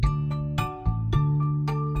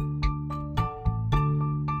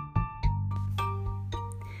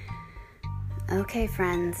Okay,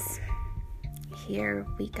 friends, here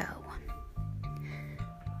we go.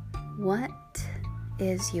 What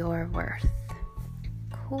is your worth?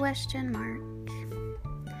 Question mark.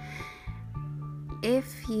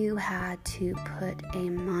 If you had to put a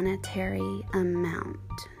monetary amount,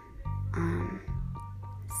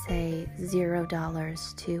 say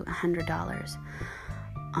 $0 to $100,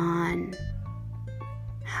 on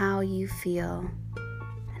how you feel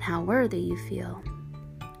and how worthy you feel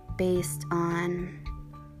based on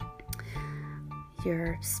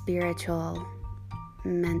your spiritual,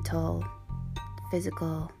 mental,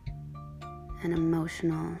 physical, and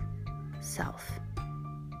emotional self. ...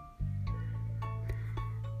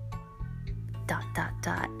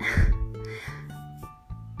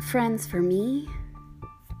 Friends, for me,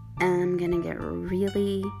 and I'm gonna get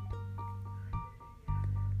really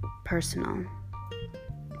personal,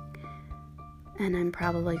 and I'm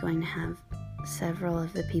probably going to have several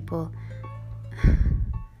of the people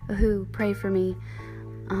who pray for me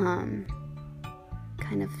kind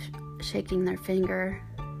of shaking their finger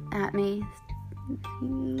at me.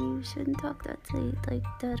 You shouldn't talk like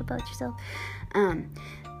that about yourself.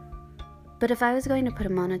 But if I was going to put a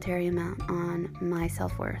monetary amount on my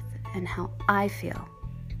self-worth and how I feel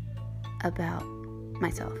about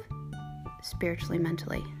myself, spiritually,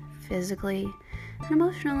 mentally, physically, and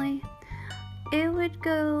emotionally, it would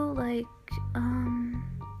go like,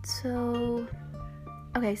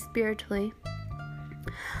 spiritually,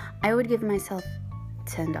 I would give myself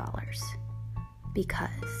 $10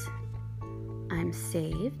 because I'm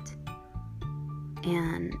saved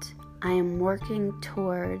and I am working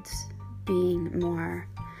towards being more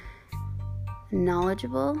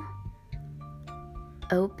knowledgeable,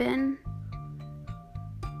 open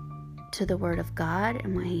to the Word of God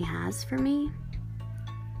and what He has for me.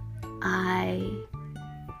 I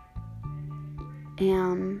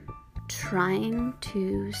am trying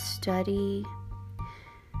to study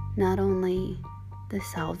not only the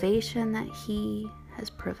salvation that He has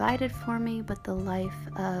provided for me, but the life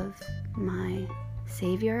of my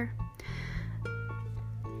Savior,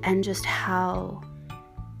 and just how,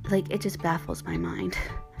 it just baffles my mind.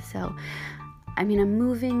 So, I'm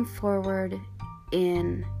moving forward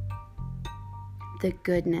in the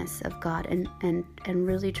goodness of God and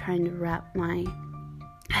really trying to wrap my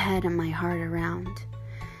head and my heart around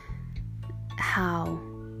how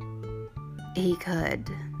He could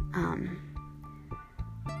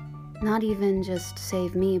not even just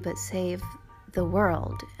save me, but save the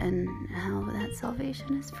world, and how that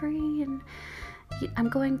salvation is free. And I'm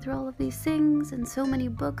going through all of these things, and so many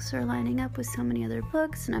books are lining up with so many other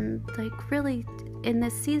books, and I'm really, in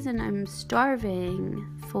this season, I'm starving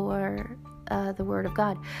for the Word of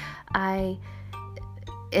God. I'm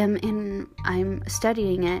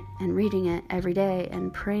studying it and reading it every day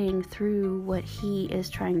and praying through what He is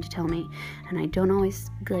trying to tell me, and I don't always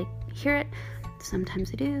hear it.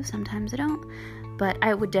 Sometimes I do, sometimes I don't, but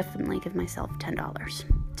I would definitely give myself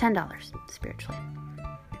 $10 spiritually.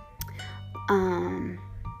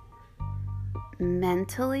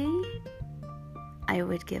 Mentally, I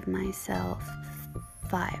would give myself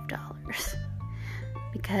 $5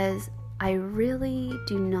 because I really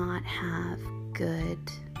do not have good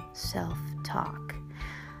self-talk.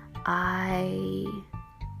 I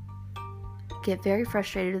get very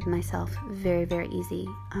frustrated with myself very, very easy.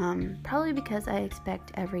 Probably because I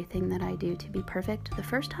expect everything that I do to be perfect the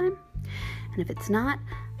first time. And if it's not,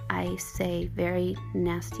 I say very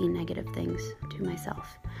nasty, negative things to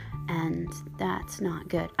myself. And that's not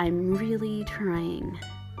good. I'm really trying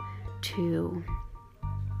to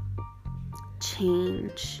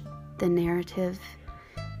change the narrative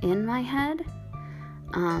in my head.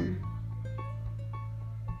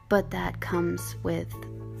 But that comes with,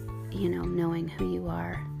 knowing who you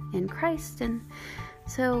are in Christ. And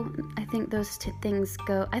so I think those two things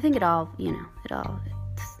go, I think it's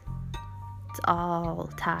all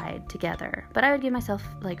tied together. But I would give myself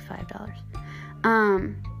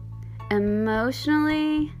 $5.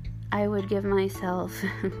 Emotionally, I would give myself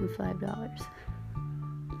 $5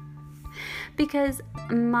 because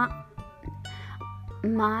I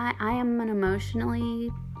am an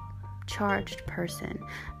emotionally charged person.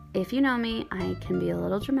 If you know me, I can be a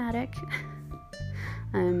little dramatic.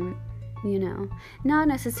 Not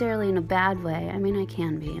necessarily in a bad way. I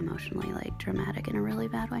can be emotionally dramatic in a really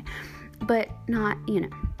bad way, but not,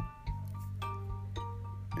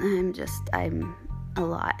 I'm a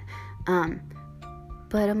lot.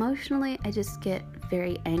 But emotionally, I just get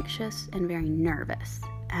very anxious and very nervous,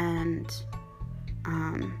 and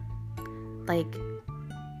I'm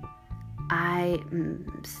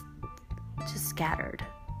just scattered.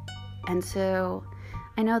 And so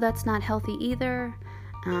I know that's not healthy either.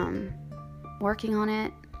 Working on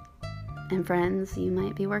it. And friends, you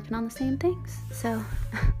might be working on the same things. So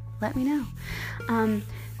let me know.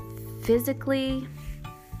 Physically,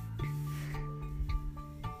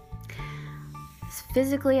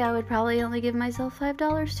 I would probably only give myself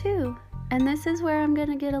 $5 too. And this is where I'm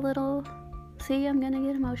gonna get I'm gonna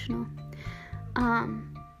get emotional.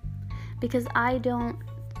 Because I don't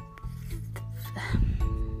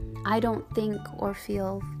think or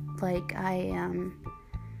feel like I am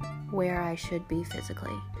where I should be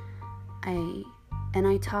physically. I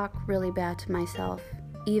talk really bad to myself,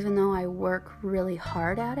 even though I work really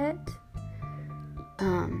hard at it.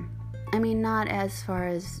 I mean, not as far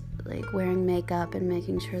as like wearing makeup and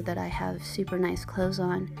making sure that I have super nice clothes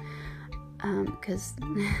on, because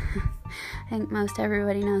I think most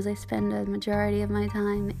everybody knows I spend a majority of my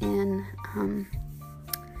time in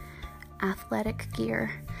athletic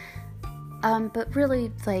gear, but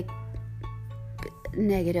really like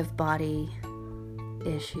negative body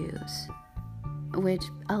issues, which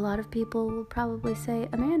a lot of people will probably say,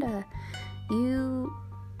 Amanda, you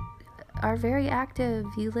are very active,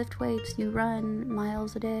 you lift weights, you run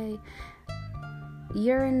miles a day,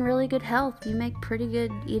 you're in really good health, you make pretty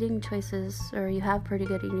good eating choices, or you have pretty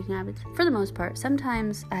good eating habits, for the most part.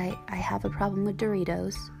 Sometimes I have a problem with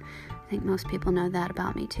Doritos. I think most people know that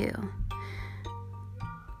about me too.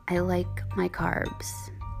 I like my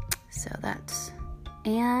carbs, so that's...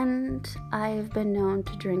 And I've been known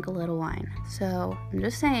to drink a little wine. So I'm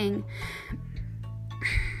just saying,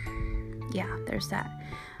 yeah, there's that.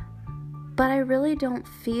 But I really don't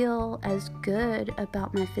feel as good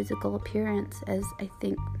about my physical appearance as I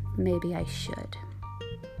think maybe I should.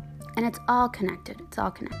 And it's all connected.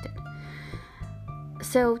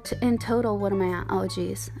 So in total, what am I at? Oh,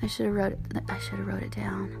 geez. I should have wrote it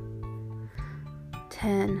down.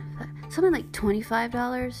 10, something like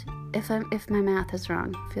 $25. If my math is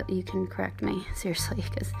wrong, you can correct me, seriously,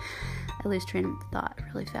 because I lose train of thought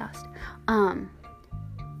really fast.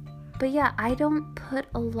 But yeah, I don't put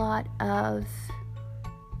a lot of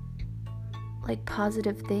like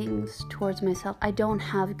positive things towards myself. I don't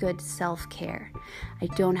have good self-care. I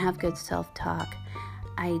don't have good self-talk.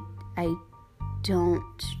 I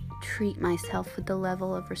don't treat myself with the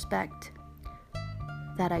level of respect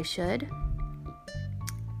that I should.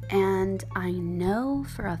 And I know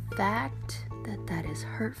for a fact that is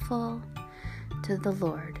hurtful to the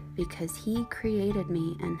Lord, because He created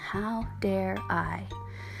me, and how dare I?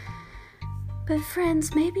 But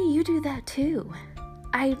friends, maybe you do that too.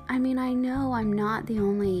 I mean, I know I'm not the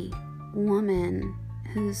only woman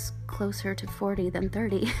who's closer to 40 than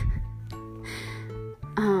 30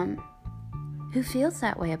 who feels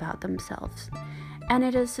that way about themselves. And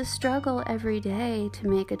it is a struggle every day to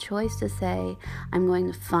make a choice to say, I'm going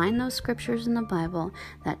to find those scriptures in the Bible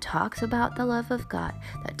that talks about the love of God,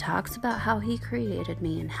 that talks about how He created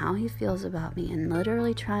me and how He feels about me, and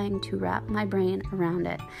literally trying to wrap my brain around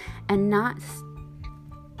it and not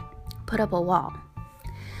put up a wall.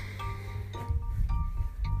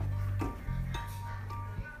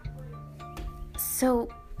 So,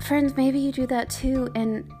 friends, maybe you do that too,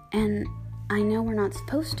 and I know we're not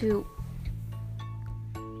supposed to,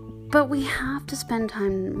 but we have to spend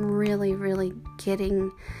time really, really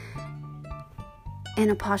getting in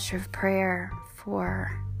a posture of prayer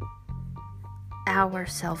for our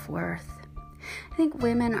self-worth. I think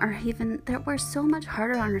women are we're so much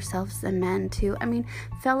harder on ourselves than men too. I mean,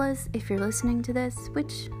 fellas, if you're listening to this,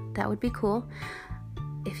 which that would be cool,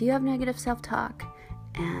 if you have negative self-talk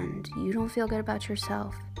and you don't feel good about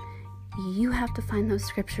yourself, you have to find those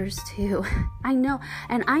scriptures too. I know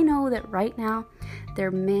that right now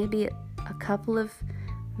there may be a couple of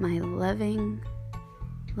my loving,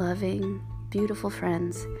 beautiful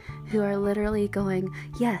friends who are literally going,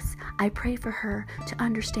 yes, I pray for her to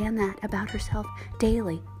understand that about herself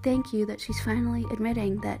daily. Thank you that she's finally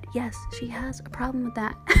admitting that, yes, she has a problem with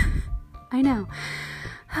that. I know.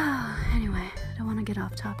 Anyway, I don't want to get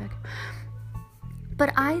off topic.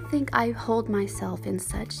 But I think I hold myself in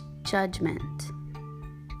such judgment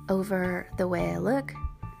over the way I look,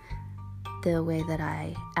 the way that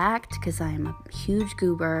I act, because I'm a huge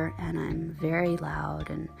goober and I'm very loud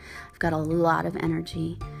and I've got a lot of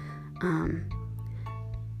energy,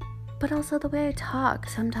 but also the way I talk.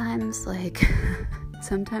 Sometimes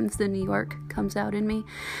the New York comes out in me,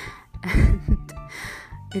 and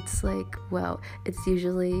it's like, well, it's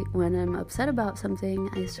usually when I'm upset about something,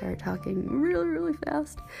 I start talking really, really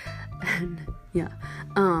fast, and yeah,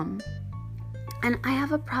 and I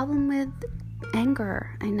have a problem with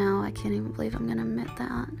anger. I know, I can't even believe I'm gonna admit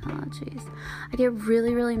that. Oh, jeez. I get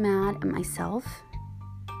really, really mad at myself,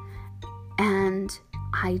 and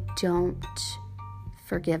I don't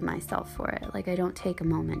forgive myself for it. Like, I don't take a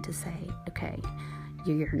moment to say, okay,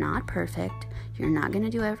 you're not perfect. You're not going to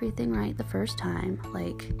do everything right the first time.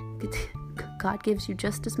 Like, God gives you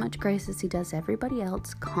just as much grace as he does everybody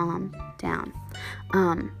else. Calm down.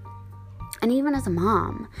 And even as a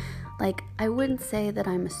mom, like, I wouldn't say that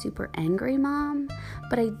I'm a super angry mom,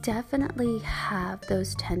 but I definitely have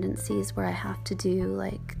those tendencies where I have to do,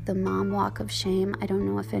 like, the mom walk of shame. I don't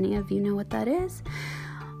know if any of you know what that is,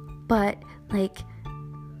 but, like,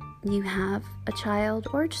 you have a child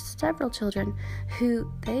or just several children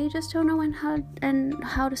who they just don't know when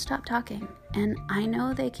how to stop talking. And I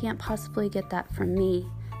know they can't possibly get that from me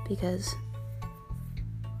because,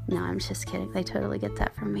 no, I'm just kidding. They totally get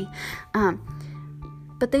that from me.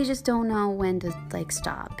 But they just don't know when to, like,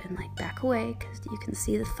 stop and, like, back away, because you can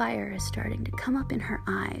see the fire is starting to come up in her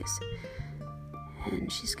eyes.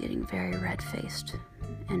 And she's getting very red-faced.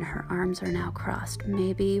 And her arms are now crossed.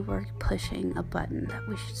 Maybe we're pushing a button that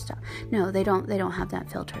we should stop. No, they don't have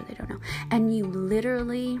that filter. They don't know. And you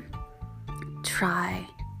literally try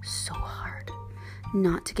so hard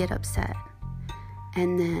not to get upset.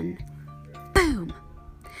 And then, boom!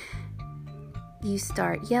 You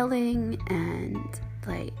start yelling, and,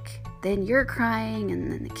 like, then you're crying,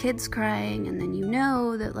 and then the kid's crying, and then you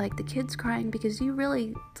know that, like, the kid's crying because you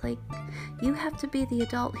really, like, you have to be the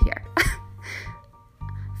adult here.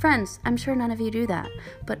 Friends, I'm sure none of you do that,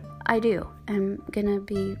 but I do. I'm gonna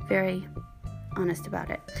be very honest about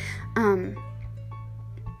it.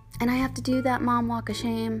 And I have to do that mom walk of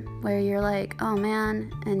shame where you're like, oh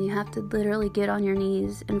man, and you have to literally get on your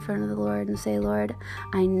knees in front of the Lord and say, Lord,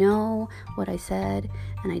 I know what I said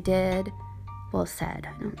and I did. Well, said,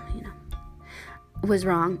 I don't, was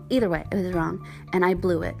wrong. Either way, it was wrong. And I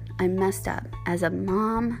blew it. I messed up. As a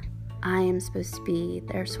mom, I am supposed to be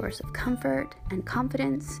their source of comfort and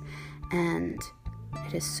confidence. And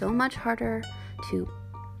it is so much harder to,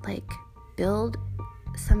 like, build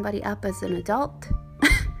somebody up as an adult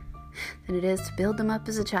than it is to build them up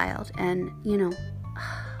as a child. And,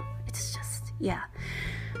 it's just, yeah.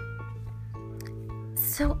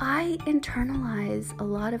 So I internalize a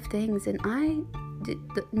lot of things, and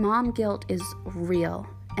the mom guilt is real,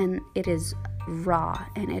 and it is raw,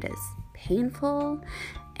 and it is painful.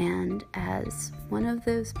 And as one of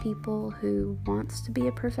those people who wants to be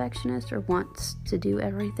a perfectionist or wants to do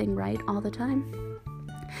everything right all the time,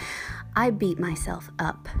 I beat myself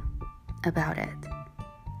up about it.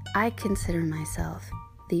 I consider myself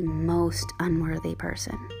the most unworthy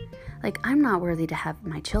person. Like, I'm not worthy to have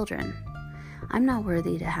my children. I'm not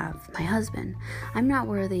worthy to have my husband. I'm not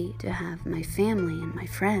worthy to have my family and my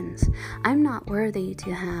friends. I'm not worthy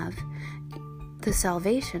to have the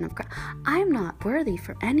salvation of God. I'm not worthy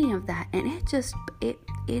for any of that. And it's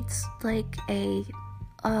like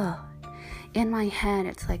in my head,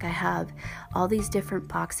 it's like I have all these different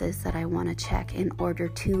boxes that I want to check in order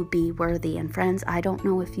to be worthy. And friends, I don't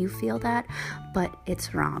know if you feel that, but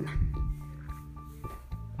it's wrong.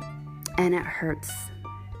 And it hurts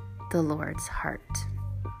the Lord's heart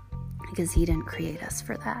because he didn't create us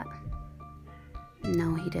for that.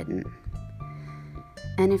 No, he didn't.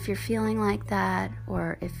 And if you're feeling like that,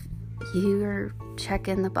 or if you're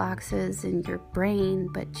checking the boxes in your brain,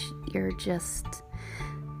 but you're just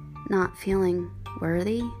not feeling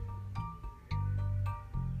worthy,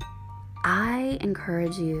 I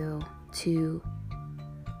encourage you to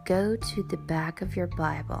go to the back of your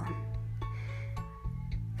Bible,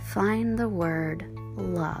 find the word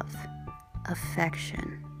love,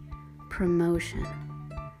 affection, promotion.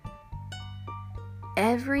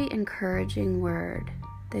 Every encouraging word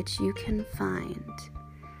that you can find,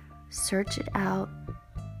 search it out,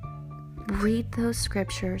 read those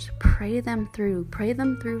scriptures, pray them through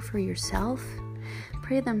for yourself,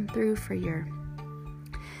 pray them through for your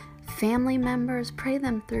family members, pray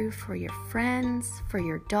them through for your friends, for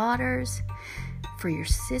your daughters, for your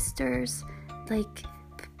sisters. Like,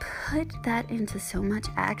 put that into so much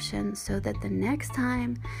action so that the next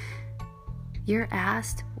time you're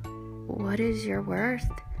asked, what is your worth?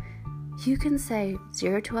 You can say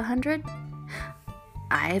 0 to 100.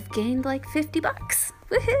 I've gained like $50.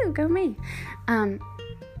 Woohoo, go me.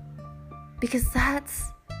 Because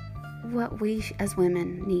that's what we as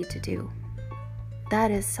women need to do.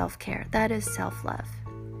 That is self-care. That is self-love.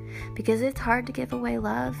 Because it's hard to give away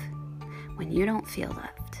love when you don't feel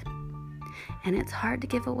loved. And it's hard to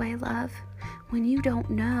give away love when you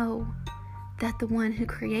don't know that the one who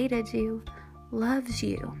created you loves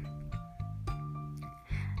you.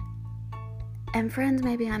 And friends,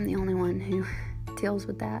 maybe I'm the only one who deals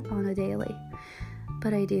with that on a daily,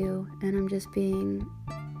 but I do, and I'm just being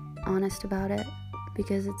honest about it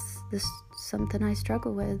because it's something I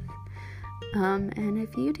struggle with. And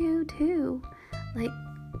if you do too, like,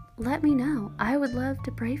 let me know. I would love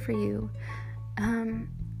to pray for you.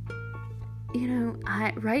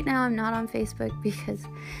 Right now I'm not on Facebook because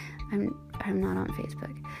I'm not on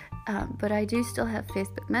Facebook. But I do still have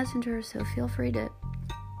Facebook Messenger, so feel free to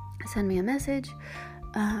send me a message.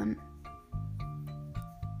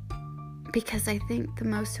 Because I think the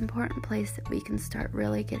most important place that we can start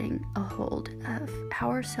really getting a hold of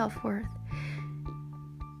our self-worth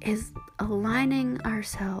is aligning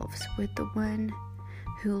ourselves with the one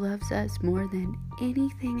who loves us more than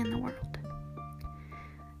anything in the world.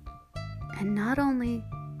 And not only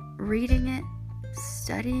reading it,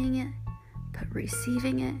 studying it, but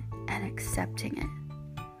receiving it and accepting it.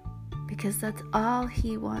 Because that's all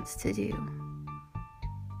he wants to do.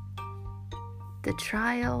 The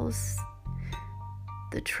trials,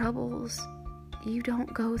 the troubles, you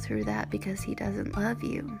don't go through that because he doesn't love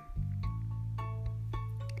you.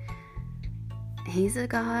 He's a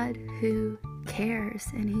God who cares,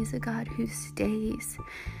 and he's a God who stays,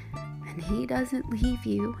 and he doesn't leave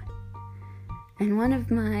you. And one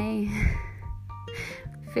of my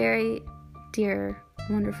very dear,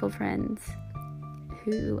 wonderful friends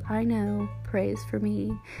who I know prays for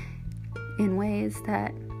me in ways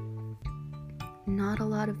that not a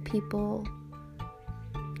lot of people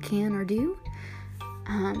can or do,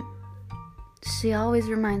 she always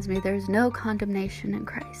reminds me there's no condemnation in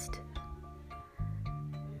Christ.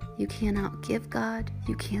 You can't outgive God.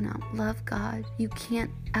 You can't outlove God. You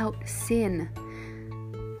can't out sin.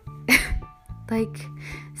 Like,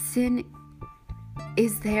 sin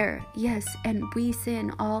is there, yes, and we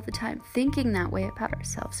sin all the time. Thinking that way about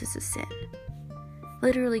ourselves is a sin.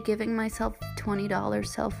 Literally giving myself $20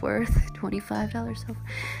 self-worth, $25 self-worth,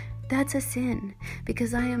 that's a sin,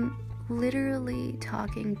 because I am literally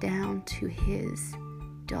talking down to his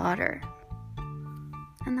daughter.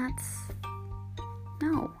 And that's,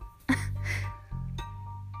 no.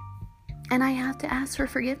 And I have to ask for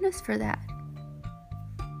forgiveness for that.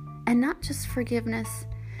 And not just forgiveness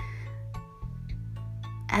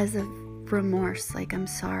as a remorse, like I'm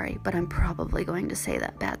sorry, but I'm probably going to say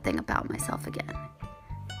that bad thing about myself again.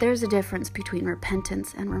 There's a difference between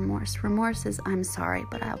repentance and remorse. Remorse is I'm sorry,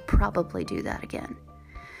 but I'll probably do that again.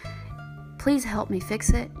 Please help me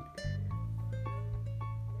fix it.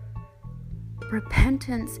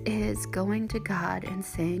 Repentance is going to God and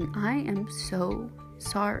saying, I am so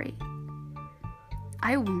sorry.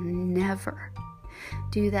 I will never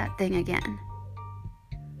do that thing again.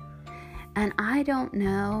 And I don't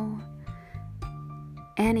know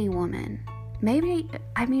any woman. Maybe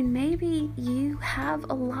you have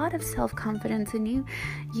a lot of self-confidence, and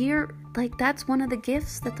you're like, that's one of the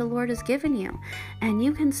gifts that the Lord has given you. And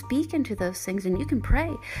you can speak into those things, and you can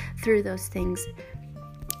pray through those things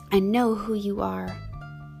and know who you are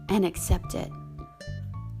and accept it.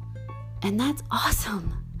 And that's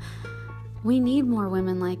awesome. We need more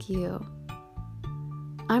women like you.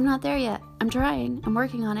 I'm not there yet. I'm trying. I'm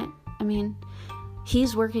working on it. I mean,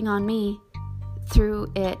 he's working on me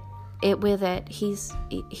through it with it. He's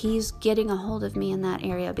getting a hold of me in that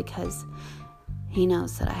area because he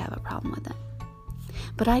knows that I have a problem with it.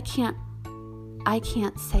 But I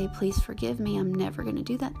can't say, please forgive me. I'm never going to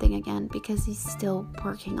do that thing again, because he's still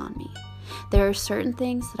working on me. There are certain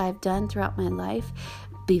things that I've done throughout my life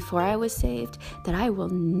before I was saved that I will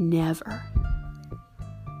never,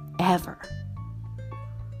 ever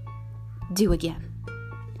do again.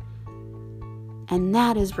 And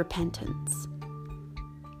that is repentance.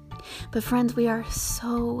 But friends, we are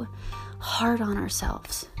so hard on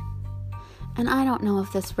ourselves. And I don't know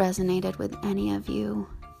if this resonated with any of you.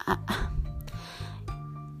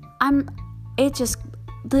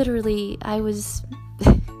 I was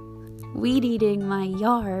weed eating my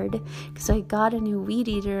yard because I got a new weed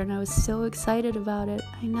eater and I was so excited about it.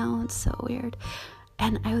 I know, it's so weird.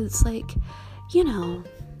 And I was like,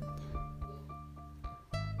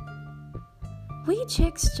 we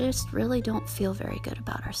chicks just really don't feel very good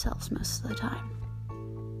about ourselves most of the time.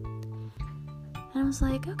 And I was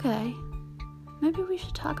like, okay, maybe we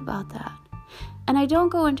should talk about that. And I don't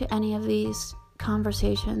go into any of these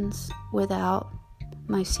conversations without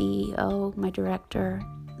my CEO, my director,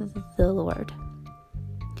 the Lord.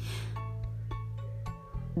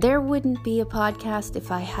 There wouldn't be a podcast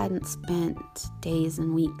if I hadn't spent days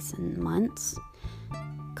and weeks and months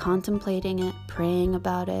contemplating it, praying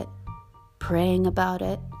about it, praying about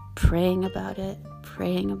it, praying about it,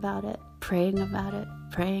 praying about it, praying about it,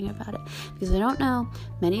 praying about it. Because I don't know,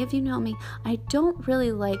 many of you know me, I don't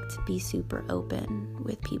really like to be super open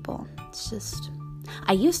with people. It's just,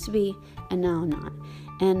 I used to be, and now I'm not.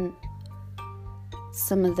 And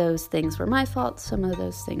some of those things were my fault, some of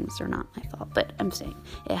those things are not my fault, but I'm saying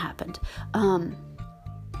it happened.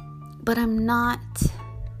 But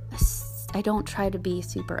I don't try to be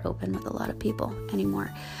super open with a lot of people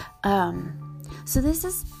anymore. So this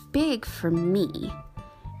is big for me,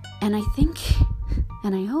 and I think,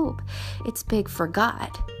 and I hope it's big for God,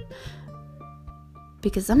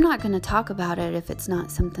 because I'm not going to talk about it if it's not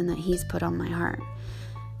something that He's put on my heart.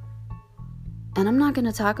 And I'm not going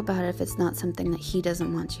to talk about it if it's not something that He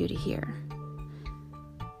doesn't want you to hear.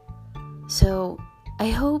 So I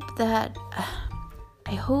hope that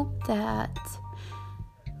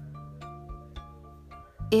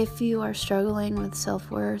if you are struggling with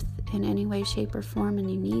self-worth in any way, shape, or form, and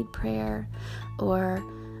you need prayer, or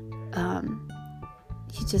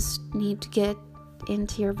you just need to get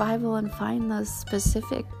into your Bible and find those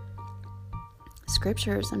specific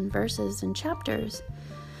scriptures and verses and chapters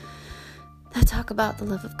that talk about the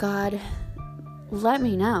love of God, let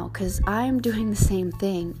me know, because I'm doing the same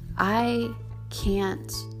thing. I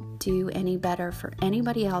can't do any better for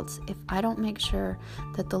anybody else if I don't make sure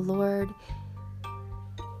that the Lord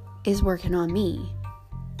is working on me.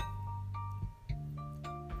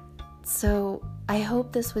 So I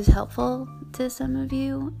hope this was helpful to some of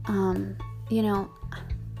you.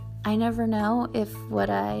 I never know if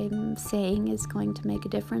what I'm saying is going to make a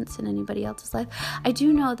difference in anybody else's life. I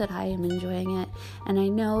do know that I am enjoying it, and I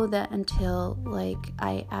know that until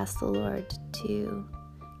I ask the Lord to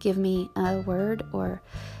give me a word or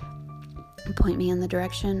point me in the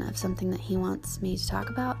direction of something that He wants me to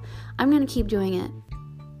talk about, I'm going to keep doing it,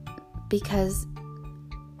 because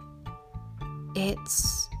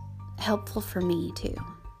it's helpful for me too.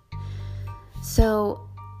 So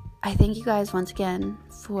I thank you guys once again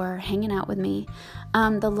for hanging out with me.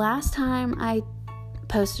 The last time I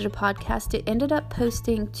posted a podcast, it ended up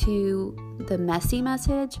posting to the messy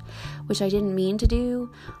message, which I didn't mean to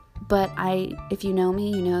do, but if you know me,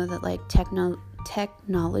 you know that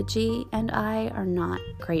technology and I are not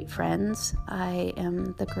great friends. I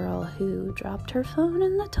am the girl who dropped her phone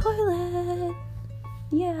in the toilet.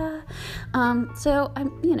 Yeah. So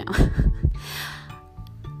I'm,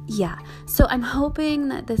 yeah. So I'm hoping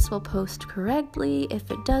that this will post correctly.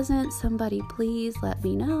 If it doesn't, somebody please let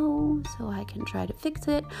me know so I can try to fix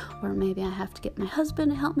it. Or maybe I have to get my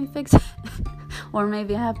husband to help me fix it. Or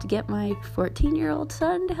maybe I have to get my 14-year-old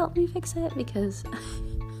son to help me fix it, because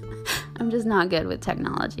I'm just not good with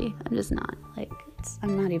technology. I'm just not.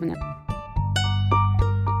 I'm not even gonna